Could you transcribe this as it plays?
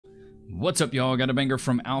What's up, y'all? Got a banger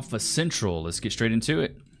from Alpha Central. Let's get straight into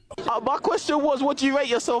it. My question was, what do you rate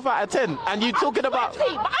yourself out of 10? And you talking about... But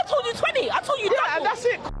I told you 20. I told you double. Yeah, and that's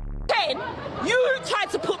it. 10. You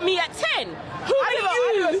tried to put me at 10. Who are you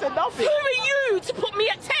to put me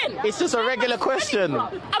at 10? It's just a regular question.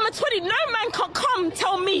 I'm a 20. No man can come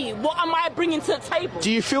tell me what am I bringing to the table.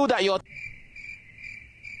 Do you feel that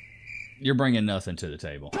You're bringing nothing to the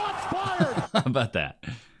table. How about that?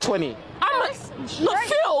 20? Not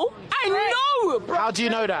Phil. I know, bro. How do you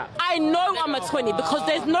know that? I know I'm a 20 because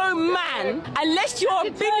there's no man, unless you're a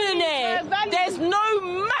billionaire, there's no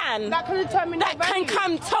man that can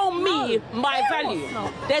come tell me my value.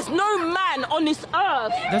 There's no man on this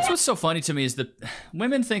earth. That's what's so funny to me is that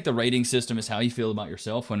women think the rating system is how you feel about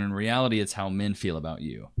yourself, when in reality it's how men feel about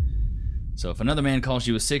you. So if another man calls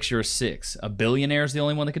you a 6, you're a 6. A billionaire is the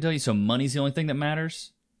only one that can tell you, so money's the only thing that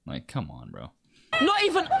matters? Like, come on, bro. Not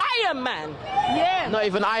even Iron Man. Yeah. Not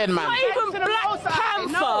even Iron Man. Not even Black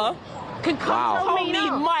Panther can come tell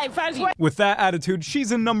me my value. With that attitude,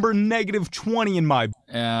 she's a number -20 in my...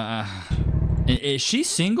 Is she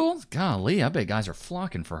single? Golly, I bet guys are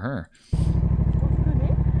flocking for her.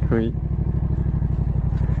 Oui.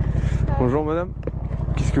 Bonjour madame.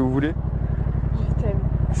 Qu'est-ce que vous voulez? Je t'aime.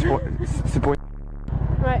 C'est pour...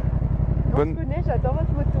 Ouais. Bonne... On se connaît, j'adore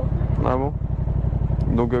votre moto. Ah bon?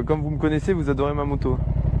 Donc comme vous me connaissez, vous adorez ma moto.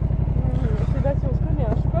 Je sais pas si on se connaît,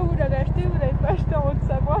 hein. Je sais pas où vous l'avez acheté, vous l'avez pas acheté en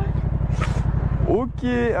Haute-Savoie. Ok,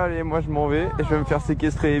 allez, moi je m'en vais et je vais me faire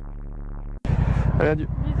séquestrer. Allez, adieu.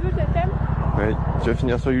 Bisous, je t'aime. Ouais, tu vas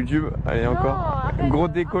finir sur YouTube. Allez, Non, encore. arrête, Gros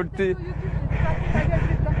arrête décolleté. sur YouTube, c'est pas ta gueule, je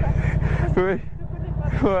vais faire ça. Ouais. Je connais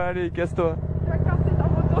pas. Ouais, allez, casse-toi. Tu vas casser ta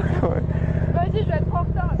moto. Ouais. Vas-y, je vais être en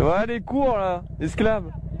retard. Ouais, allez, cours là,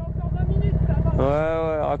 esclave. Il y a encore 20 minutes, ça va.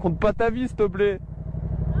 Ouais, raconte pas ta vie, s'il te plaît.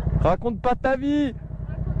 Raconte pas ta vie.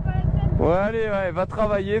 Raconte pas la tienne. Ouais, allez, ouais, va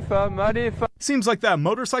travailler, femme. Allez, femme. Seems like that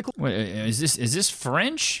motorcycle... Wait, is this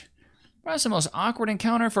French? That's the most awkward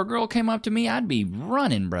encounter. If a girl came up to me, I'd be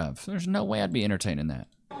running, bruv. There's no way I'd be entertaining that.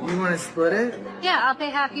 You want to split it? Yeah, I'll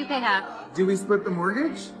pay half, you pay half. Do we split the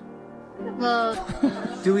mortgage? Well,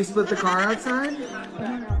 Do we split the car outside?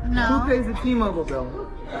 no. Who pays the T-Mobile bill?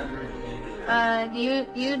 You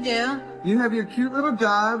do. You have your cute little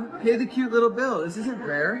job, pay the cute little bill. This isn't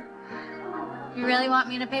fair. You really want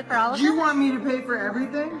me to pay for all of You it? want me to pay for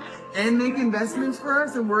everything? And make investments for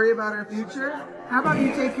us and worry about our future? How about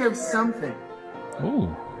you take care of something?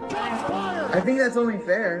 Ooh. I think that's only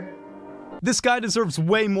fair. This guy deserves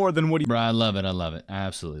way more than what he... Bro, I love it. I love it. I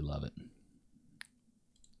absolutely love it.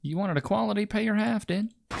 You wanted equality? Pay your half, dude.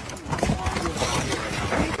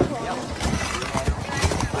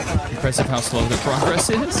 Impressive how slow the progress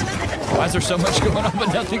is. Why is there so much going on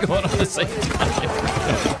but nothing going on at the same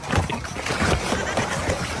time?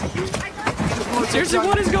 Seriously,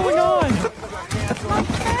 what is going on?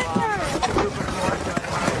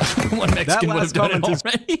 One Mexican would have done it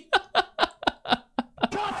already.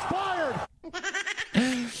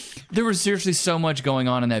 There was seriously so much going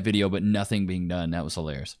on in that video, but nothing being done. That was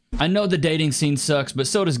hilarious. I know the dating scene sucks, but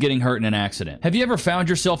so does getting hurt in an accident. Have you ever found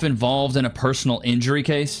yourself involved in a personal injury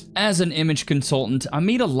case? As an image consultant, I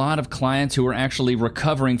meet a lot of clients who are actually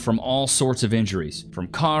recovering from all sorts of injuries, from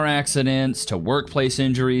car accidents to workplace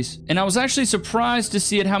injuries. And I was actually surprised to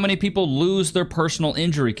see how many people lose their personal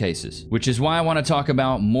injury cases, which is why I want to talk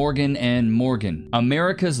about Morgan & Morgan,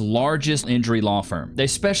 America's largest injury law firm. They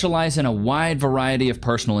specialize in a wide variety of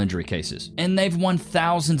personal injury cases, and they've won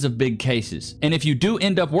thousands of big cases. And if you do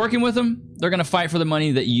end up working with them, they're gonna fight for the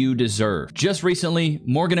money that you deserve. Just recently,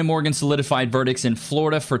 Morgan & Morgan solidified verdicts in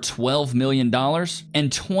Florida for $12 million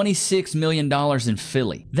and $26 million in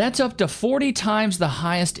Philly. That's up to 40 times the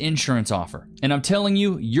highest insurance offer. And I'm telling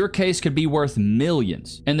you, your case could be worth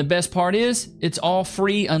millions. And the best part is, it's all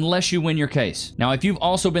free unless you win your case. Now, if you've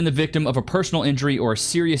also been the victim of a personal injury or a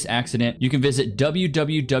serious accident, you can visit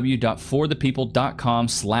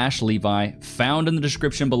www.forthepeople.com/Levi, found in the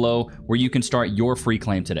description below, where you can start your free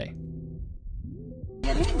claim today.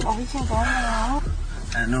 I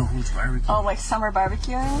don't know who's barbecue. Oh, like summer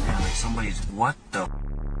barbecue? Yeah, like somebody's what the?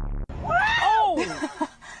 Oh!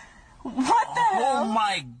 What the hell? Oh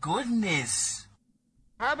my goodness!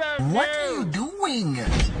 What are you doing?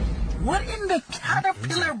 What in the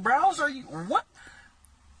caterpillar brows are you? What?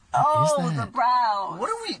 Oh, the brows. What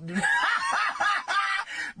are we?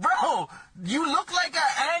 Bro, you look like an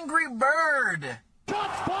angry bird.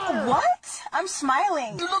 What? I'm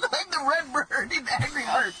smiling. You look like the red bird in Angry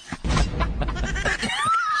Birds.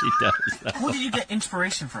 She does. Who did you get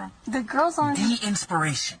inspiration from? The girls on... The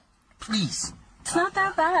inspiration. Please. It's not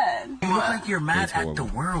that bad. You look like you're mad at the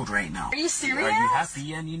world right now. Are you serious? Are you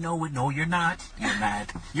happy and you know it? No, you're not. You're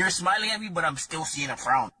mad. You're smiling at me, but I'm still seeing a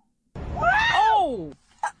frown. Oh!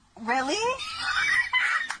 Really?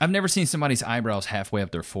 I've never seen somebody's eyebrows halfway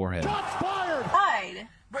up their forehead. Hide.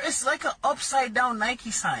 Bro, it's like an upside down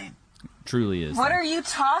Nike sign. Truly is. What are you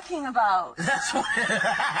talking about? That's what.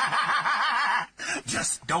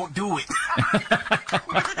 Just don't do it.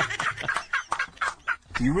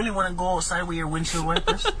 Do you really want to go outside with your windshield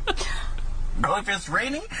wipers? Bro, if it's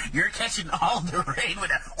raining, you're catching all the rain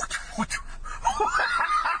with that.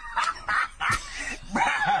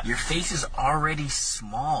 Your face is already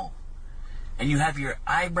small. And you have your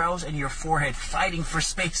eyebrows and your forehead fighting for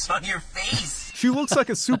space on your face. She looks like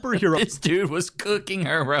a superhero. This dude was cooking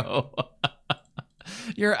her, bro.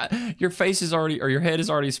 Your face is already, or your head is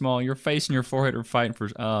already small. Your face and your forehead are fighting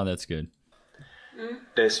for. Oh, that's good.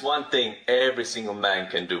 There's one thing every single man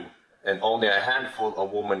can do, and only a handful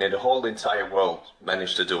of women in the whole entire world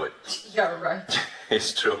manage to do it. Yeah, right.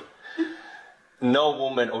 It's true. No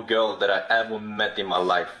woman or girl that I ever met in my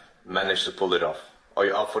life managed to pull it off. Are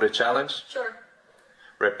you up for the challenge? Sure.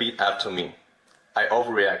 Repeat after me. I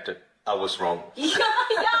overreacted. I was wrong. Yeah,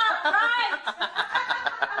 right.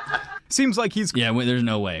 Seems like he's... Yeah, there's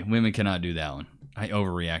no way. Women cannot do that one. I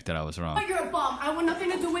overreacted. I was wrong. You're a bum. I want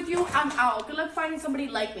nothing to do with you. I'm out. Good luck finding somebody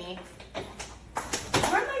like me.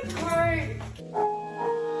 Where's my card?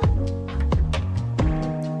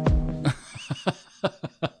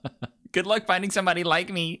 Good luck finding somebody like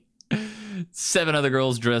me. 7 other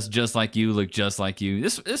girls dressed just like you, look just like you.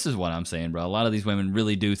 This is what I'm saying, bro. A lot of these women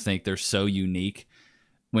really do think they're so unique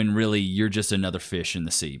when really you're just another fish in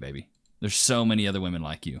the sea, baby. There's so many other women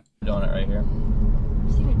like you. Donut right here.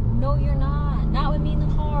 Steven, no, you're not. Not with me in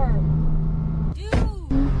the car.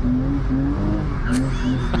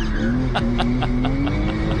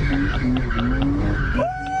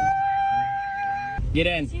 Get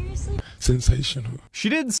in. Seriously? Sensational. She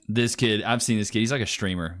did. This kid, I've seen this kid. He's like a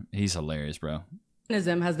streamer. He's hilarious, bro.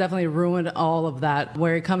 Feminism has definitely ruined all of that.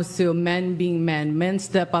 Where it comes to men being men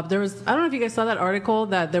step up. There was, I don't know if you guys saw that article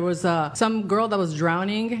that there was some girl that was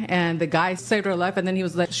drowning and the guy saved her life, and then he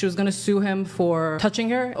was like, she was gonna sue him for touching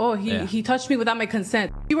her. Oh, he touched me without my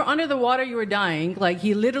consent. You were under the water, you were dying. Like,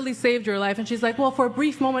 he literally saved your life. And she's like, well, for a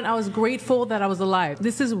brief moment, I was grateful that I was alive.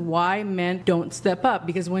 This is why men don't step up,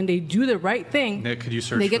 because when they do the right thing, Nick, could you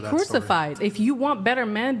search they for get that crucified. story? If you want better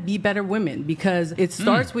men, be better women, because it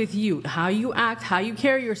starts with you. How you act, how you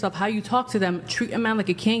carry yourself, how you talk to them. Treat a man like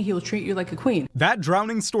a king, he'll treat you like a queen. That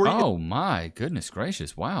drowning story. Oh my goodness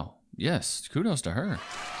gracious. Wow. Yes. Kudos to her.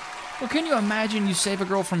 Well, can you imagine you save a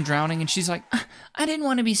girl from drowning and she's like, I didn't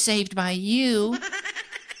want to be saved by you.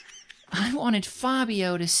 I wanted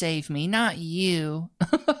Fabio to save me, not you.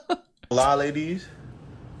 A lot of ladies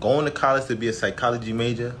going to college to be a psychology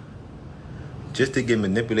major just to get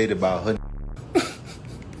manipulated by her.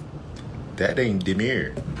 That ain't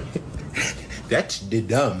demure. That's the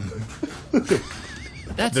dumb.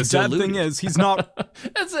 That's the sad thing is, he's not.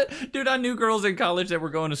 That's it, dude. I knew girls in college that were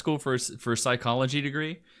going to school for a psychology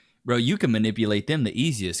degree. Bro, you can manipulate them the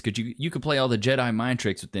easiest. Cause you could play all the Jedi mind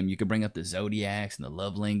tricks with them. You could bring up the zodiacs and the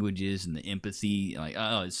love languages and the empathy. Like,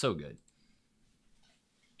 oh, it's so good.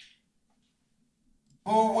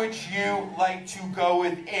 Who would you like to go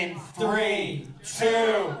with in 3, 2,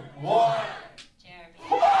 1?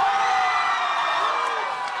 Jeremy.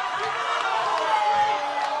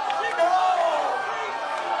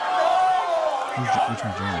 Which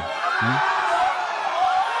one's Jeremy? Huh?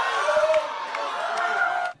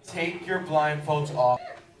 Take your blindfolds off.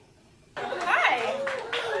 Hi.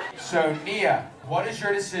 So, Nia, what is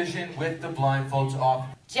your decision with the blindfolds off?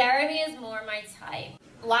 Jeremy is more my type.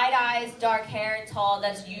 Light eyes, dark hair, tall,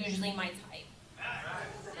 that's usually my type.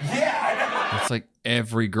 Yeah. It's like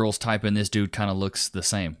every girl's type in this dude kind of looks the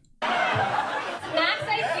same. Max,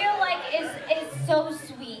 I feel like is so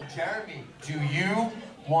sweet. Jeremy, do you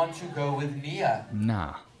want to go with Nia?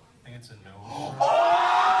 Nah. I think it's a no.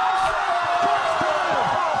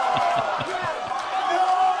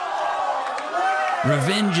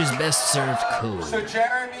 Revenge is best served cold. So,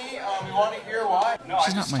 Jeremy, we want to hear why? No,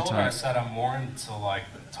 She's I just not my told her I type. said I'm more into like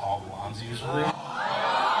the tall blondes usually.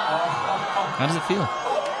 How does it feel?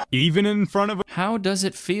 Even in front of. How does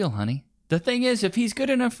it feel, honey? The thing is, if he's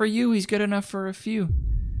good enough for you, he's good enough for a few.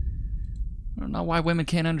 I don't know why women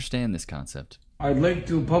can't understand this concept. I'd like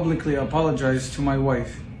to publicly apologize to my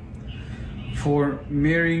wife for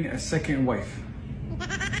marrying a second wife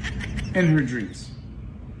in her dreams.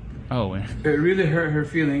 Oh, it really hurt her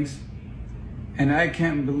feelings, and I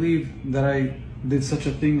can't believe that I did such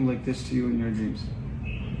a thing like this to you in your dreams.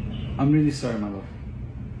 I'm really sorry, my love.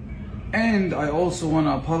 And I also want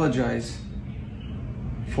to apologize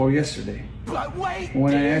for yesterday. But wait,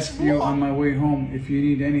 When I asked you on my way home if you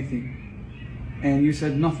need anything, and you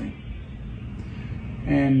said nothing.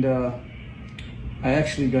 And I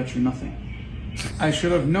actually got you nothing. I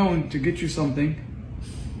should have known to get you something,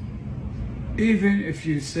 even if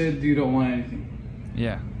you said you don't want anything.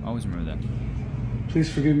 Yeah, always remember that. Please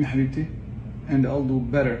forgive me, Habibti, and I'll do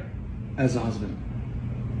better as a husband.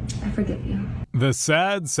 I forgive you. The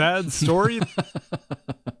sad, sad story.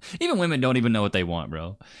 Even women don't even know what they want,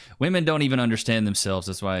 bro. Women don't even understand themselves.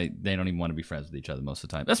 That's why they don't even want to be friends with each other most of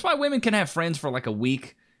the time. That's why women can have friends for like a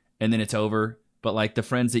week and then it's over. But like the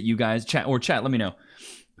friends that you guys chat, let me know.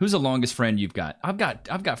 Who's the longest friend you've got? I've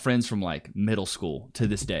got friends from like middle school to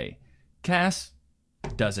this day. Cass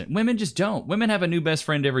doesn't. Women just don't. Women have a new best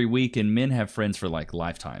friend every week, and men have friends for like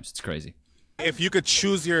lifetimes. It's crazy. If you could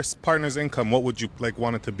choose your partner's income, what would you like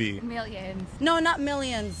want it to be? Millions. No, not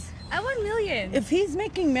millions. I want millions. If he's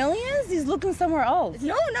making millions, he's looking somewhere else.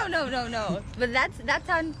 No. But that's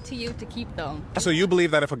on to you to keep them. So you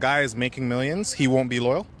believe that if a guy is making millions, he won't be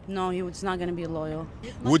loyal? No, he's not gonna be loyal.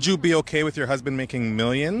 Would you be okay with your husband making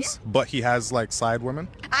millions, but he has like side women?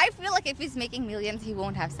 I feel like if he's making millions, he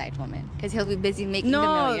won't have side women because he'll be busy making the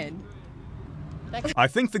million. I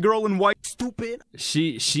think the girl in white stupid.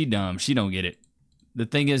 She dumb. She don't get it. The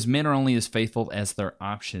thing is, men are only as faithful as their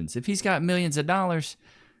options. If he's got millions of dollars,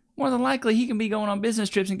 more than likely he can be going on business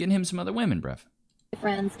trips and getting him some other women, bruv.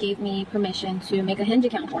 Friends gave me permission to make a Hinge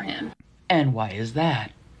account for him. And why is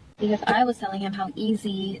that? Because I was telling him how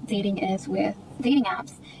easy dating is with dating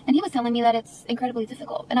apps, and he was telling me that it's incredibly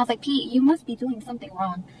difficult. And I was like, Pete, you must be doing something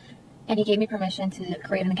wrong. And he gave me permission to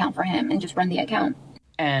create an account for him and just run the account.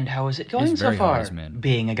 And how is it going so far,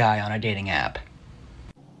 being a guy on a dating app?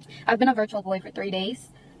 I've been a virtual boy for 3 days,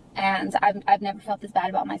 and I've never felt this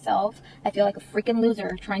bad about myself. I feel like a freaking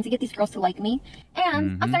loser trying to get these girls to like me,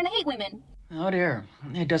 and I'm starting to hate women. Oh dear,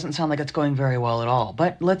 it doesn't sound like it's going very well at all,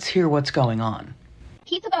 but let's hear what's going on.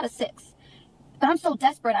 He's about a 6, but I'm so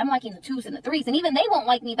desperate I'm liking the 2s and the 3s, and even they won't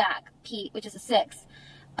like me back, Pete, which is a 6.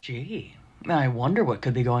 Gee, I wonder what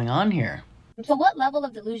could be going on here. So what level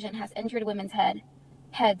of delusion has entered women's heads?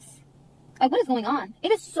 Like, what is going on?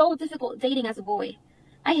 It is so difficult dating as a boy.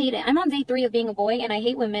 I hate it. I'm on day 3 of being a boy, and I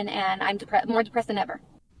hate women, and I'm more depressed than ever.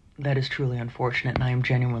 That is truly unfortunate, and I am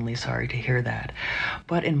genuinely sorry to hear that.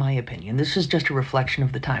 But in my opinion, this is just a reflection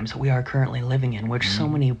of the times that we are currently living in, which so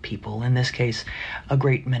many people, in this case, a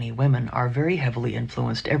great many women, are very heavily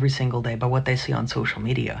influenced every single day by what they see on social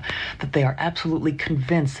media, that they are absolutely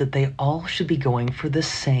convinced that they all should be going for the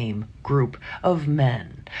same group of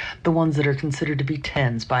men, the ones that are considered to be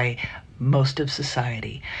 10s by most of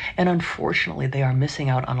society. And unfortunately, they are missing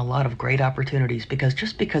out on a lot of great opportunities, because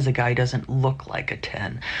just because a guy doesn't look like a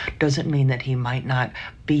 10 doesn't mean that he might not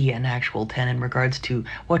be an actual 10 in regards to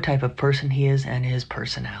what type of person he is and his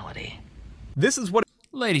personality. This is what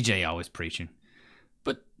Lady J always preaching.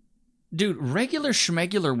 But dude, regular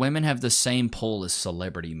schmegular women have the same pull as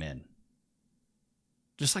celebrity men.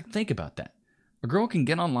 Just like, think about that. A girl can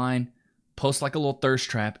get online, post like a little thirst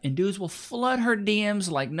trap, and dudes will flood her DMs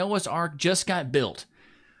like Noah's Ark just got built.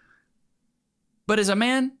 But as a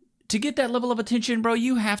man, to get that level of attention, bro,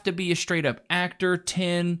 you have to be a straight up actor,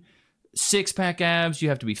 10, 6-pack abs, you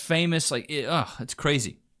have to be famous. Like, it's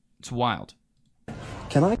crazy. It's wild.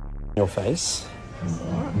 Can I your face?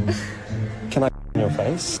 Can I your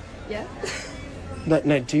face? Yeah.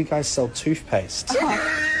 No, do you guys sell toothpaste?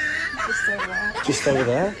 Just over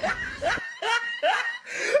there?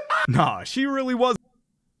 Nah, she really was.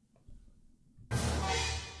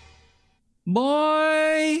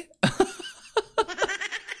 Boy.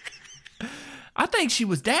 I think she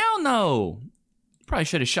was down, though. Probably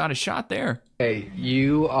should have shot a shot there. Hey,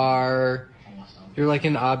 you're like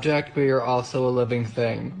an object, but you're also a living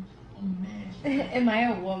thing. Am I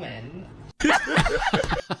a woman?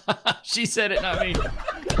 She said it, not me.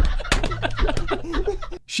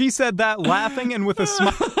 She said that laughing and with a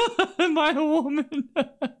smile. Am I a woman?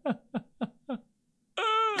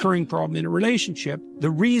 Recurring problem in a relationship. The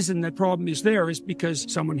reason that problem is there is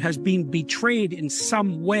because someone has been betrayed in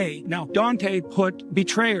some way. Now, Dante put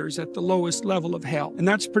betrayers at the lowest level of hell, and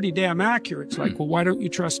that's pretty damn accurate. It's like, well, why don't you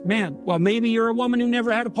trust men? Well, maybe you're a woman who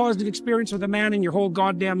never had a positive experience with a man in your whole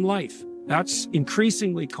goddamn life. That's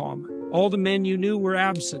increasingly common. All the men you knew were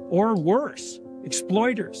absent, or worse,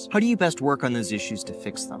 exploiters. How do you best work on those issues to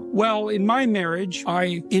fix them? Well, in my marriage,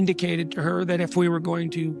 I indicated to her that if we were going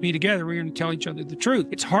to be together, we were going to tell each other the truth.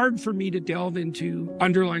 It's hard for me to delve into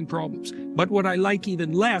underlying problems. But what I like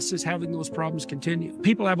even less is having those problems continue.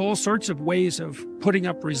 People have all sorts of ways of putting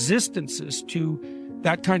up resistances to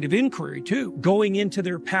that kind of inquiry too, going into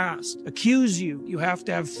their past, accuse you. You have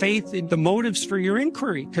to have faith in the motives for your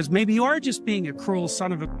inquiry, because maybe you are just being a cruel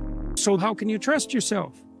son of a... So how can you trust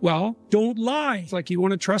yourself? Well, don't lie. It's like you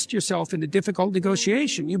want to trust yourself in a difficult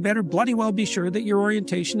negotiation. You better bloody well be sure that your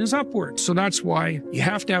orientation is upward. So that's why you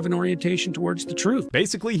have to have an orientation towards the truth.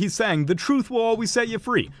 Basically, he's saying the truth will always set you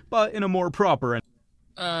free, but in a more proper and...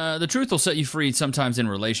 The truth will set you free sometimes in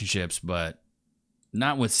relationships, but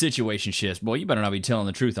not with situationships. Boy, you better not be telling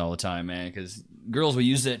the truth all the time, man, because girls will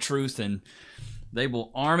use that truth and they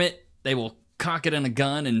will arm it, they will cock it in a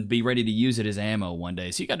gun and be ready to use it as ammo one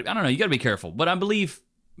day. So you got to, I don't know, you got to be careful. But I believe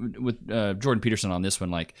with Jordan Peterson on this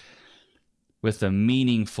one, like with a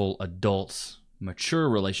meaningful adult, mature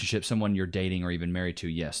relationship, someone you're dating or even married to,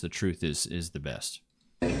 yes, the truth is the best.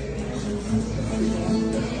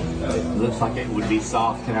 It looks like it would be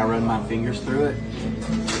soft. Can I run my fingers through it?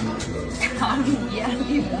 Yeah, if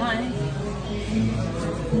you want.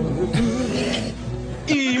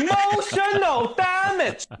 Emotional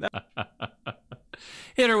damage!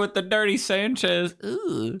 Hit her with the dirty Sanchez.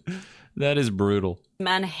 Ooh, that is brutal.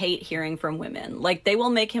 Men hate hearing from women. Like, they will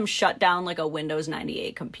make him shut down like a Windows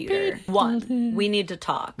 98 computer. 1, we need to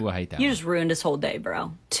talk. Ooh, I hate that You one. just ruined his whole day,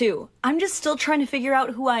 bro. 2, I'm just still trying to figure out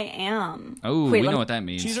who I am. Oh, we know what that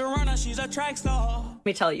means. She's a runner, she's a track star. Let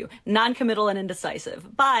me tell you, non-committal and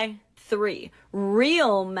indecisive. Bye. 3,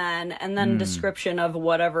 real men, and then description of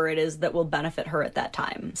whatever it is that will benefit her at that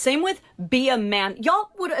time. Same with be a man. Y'all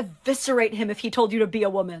would eviscerate him if he told you to be a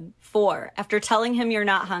woman. 4, after telling him you're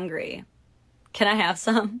not hungry, can I have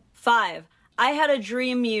some? 5, I had a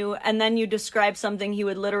dream you, and then you describe something he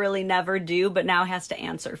would literally never do, but now has to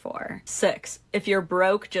answer for. 6, if you're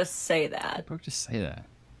broke, just say that. Broke, just say that.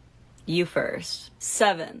 You first.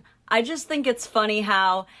 7, I just think it's funny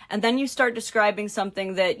how, and then you start describing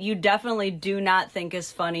something that you definitely do not think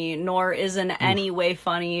is funny, nor is in any way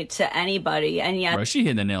funny to anybody, and yet... Bro, she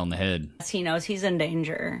hit the nail on the head. He knows he's in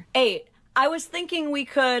danger. 8, I was thinking we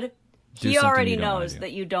could... Do he something already you don't wanna knows do.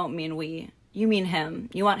 that you don't mean we. You mean him.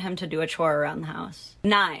 You want him to do a chore around the house.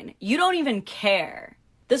 9, you don't even care.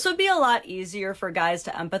 This would be a lot easier for guys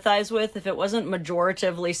to empathize with if it wasn't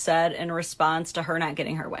majoritively said in response to her not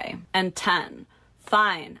getting her way. And 10,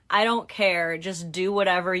 fine, I don't care, just do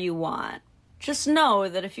whatever you want. Just know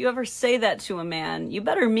that if you ever say that to a man, you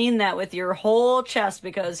better mean that with your whole chest,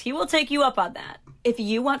 because he will take you up on that. If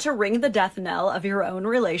you want to ring the death knell of your own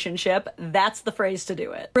relationship, that's the phrase to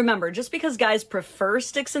do it. Remember, just because guys prefer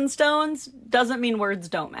sticks and stones doesn't mean words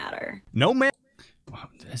don't matter. No, man.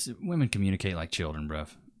 Women communicate like children, bruv.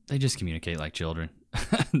 They just communicate like children.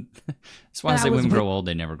 That's why I say women grow old,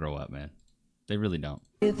 they never grow up, man. They really don't.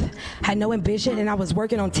 Had no ambition, and I was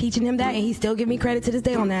working on teaching him that, and he still give me credit to this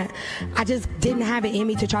day on that. I just didn't have it in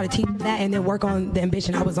me to try to teach that and then work on the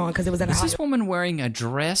ambition I was on, because it was at a Is this woman wearing a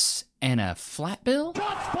dress and a flat bill?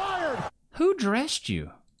 Shots fired! Who dressed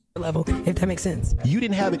you? Level, if that makes sense. You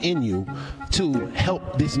didn't have it in you to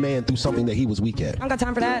help this man through something that he was weak at. I don't got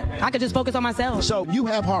time for that. I could just focus on myself. So you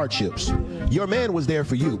have hardships. Your man was there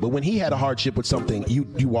for you, but when he had a hardship with something, you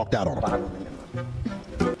walked out on him.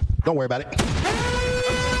 Don't worry about it.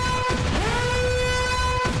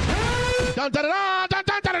 Dun, dun, dun, dun,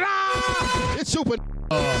 dun, dun, dun. It's super.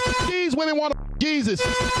 These women want Jesus.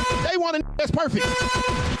 They want a that's perfect.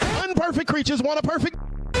 Unperfect creatures want a perfect.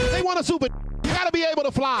 They want a super. You gotta be able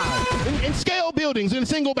to fly and scale buildings in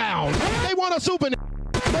single bound. They want a super.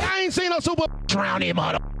 But I ain't seen a super drowning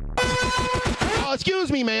mother.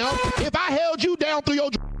 Excuse me, ma'am. If I held you down through your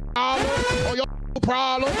problem or your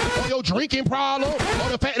problem or your drinking problem or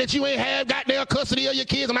the fact that you ain't had goddamn custody of your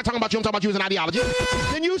kids, I'm not talking about you, I'm talking about you as an ideology,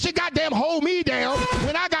 then you should goddamn hold me down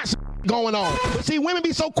when I got going on. But see, women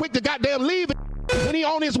be so quick to goddamn leave it when he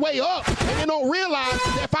on his way up, and they don't realize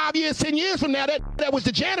that 5 years, 10 years from now, that was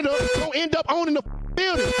the janitor gonna end up owning the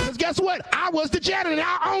building. Because guess what? I was the janitor and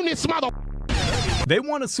I own this mother. They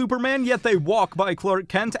want a Superman, yet they walk by Clark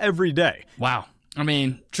Kent every day. Wow. I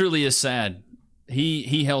mean, truly is sad.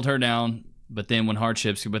 He held her down, but then when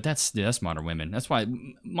hardships, but that's modern women. That's why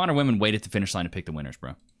modern women wait at the finish line to pick the winners,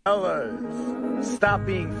 bro. Fellas, stop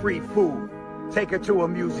being free food. Take her to a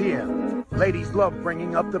museum. Ladies love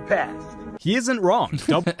bringing up the past. He isn't wrong.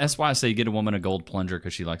 That's why I say get a woman a gold plunger,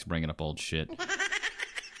 because she likes bringing up old shit.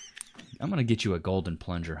 I'm going to get you a golden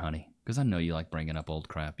plunger, honey, because I know you like bringing up old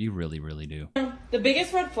crap. You really, really do. The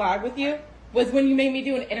biggest red flag with you was when you made me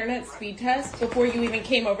do an internet speed test before you even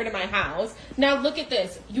came over to my house. Now look at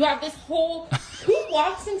this. You have this whole... Who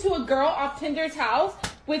walks into a girl off Tinder's house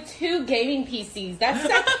with 2 gaming PCs? That's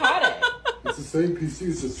psychotic. It's the same PC,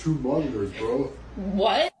 it's just 2 monitors, bro.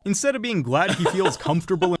 What? Instead of being glad he feels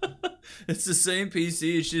comfortable... It's the same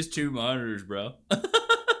PC, it's just 2 monitors, bro.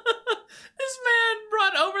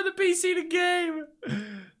 PC the game.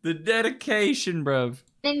 The dedication, bruv.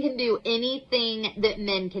 Men can do anything that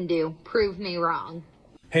men can do. Prove me wrong.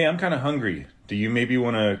 Hey, I'm kind of hungry. Do you maybe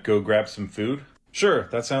want to go grab some food? Sure,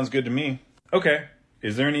 that sounds good to me. Okay.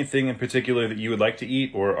 Is there anything in particular that you would like to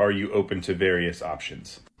eat, or are you open to various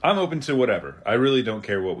options? I'm open to whatever. I really don't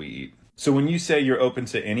care what we eat. So when you say you're open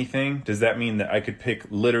to anything, does that mean that I could pick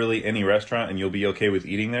literally any restaurant and you'll be okay with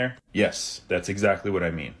eating there? Yes, that's exactly what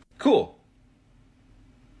I mean. Cool.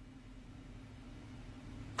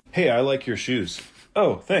 Hey, I like your shoes.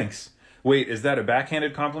 Oh, thanks. Wait, is that a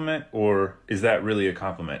backhanded compliment, or is that really a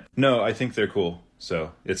compliment? No, I think they're cool,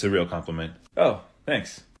 so it's a real compliment. Oh,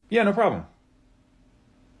 thanks. Yeah, no problem.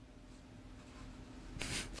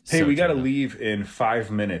 Hey, we gotta leave in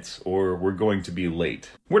 5 minutes or we're going to be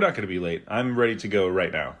late. We're not gonna be late. I'm ready to go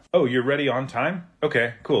right now. Oh, you're ready on time?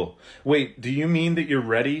 Okay, cool. Wait, do you mean that you're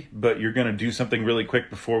ready, but you're gonna do something really quick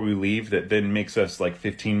before we leave that then makes us like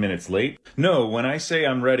 15 minutes late? No, when I say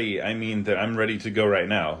I'm ready, I mean that I'm ready to go right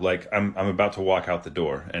now. Like I'm about to walk out the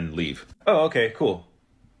door and leave. Oh, okay, cool.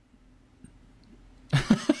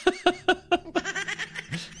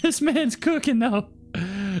 This man's cooking though.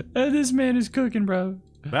 This man is cooking, bro.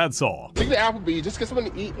 That's all. Take the Applebee's, just get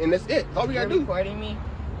something to eat, and that's it. That's all we gotta do. You're recording me?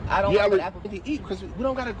 I don't want Applebee's to eat because we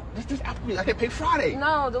don't gotta. This Applebee's. I get paid Friday.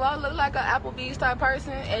 No, do I look like an Applebee's type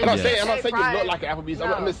person? I'm not saying you look like an Applebee's.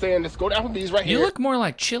 No. I'm just saying let's go to Applebee's right here. You look more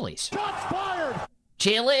like Chili's. Shots fired.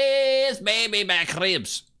 Chili's, baby back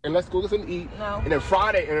ribs. And let's go get something to eat. No. And then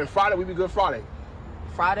Friday we be good Friday.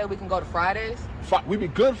 Friday we can go to Fridays. We be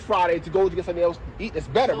good Friday to go to get something else to eat. It's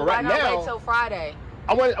better, but right now. Wait till Friday.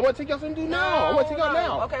 I want to take y'all something to do now. I want to take y'all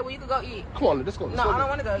now. Okay, well you can go eat. Come on, let's go. No, I don't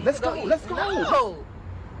want to go. Let's go. Let's go. No.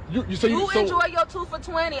 You enjoy your 2 for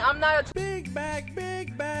 $20. I'm not a big bag.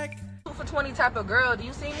 2 for $20 type of girl. Do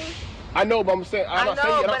you see me? I know, but I'm saying I'm not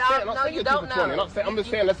saying you don't know. I'm just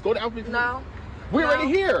saying let's go to Applebee's. No. We're already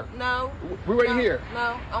here. No. We're already here.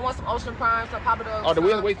 No. I want some Ocean Prime, some Papa Dogs. Oh, then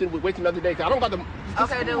we have to wait another day. Cause I don't got the.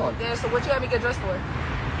 Okay, then so what you have me get dressed for?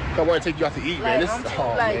 I want to take you out to eat, man.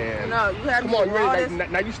 Man. No, you have Come on, you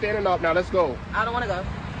ready? Now you standing up. Now let's go. I don't want to go.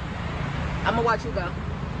 I'm gonna watch you go.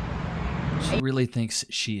 She really thinks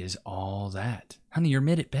she is all that. Honey, you're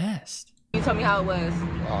mid at best. You tell me how it was.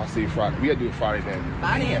 I'll see you Friday. We gotta do it Friday then.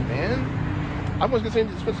 Bye, man. I was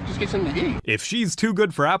just get something to eat. If she's too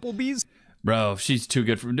good for Applebee's, bro, if she's too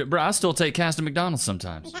good for. Bro, I still take Cass to McDonald's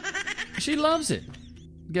sometimes. She loves it.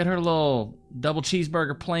 Get her a little double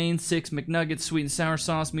cheeseburger plain, 6 McNuggets, sweet and sour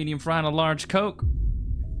sauce, medium fry, and a large Coke.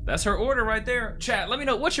 That's her order right there. Chat, let me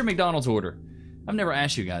know, what's your McDonald's order? I've never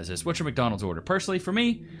asked you guys this. What's your McDonald's order? Personally, for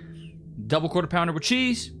me, double quarter pounder with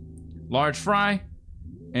cheese, large fry,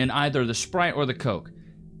 and either the Sprite or the Coke.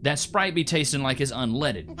 That Sprite be tasting like it's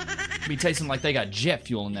unleaded. Be tasting like they got jet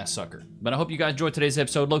fuel in that sucker. But I hope you guys enjoyed today's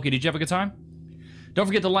episode. Loki, did you have a good time? Don't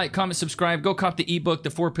forget to like, comment, subscribe. Go cop the ebook, The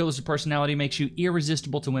 4 Pillars of Personality. Makes you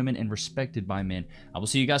irresistible to women and respected by men. I will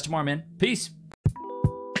see you guys tomorrow, man. Peace.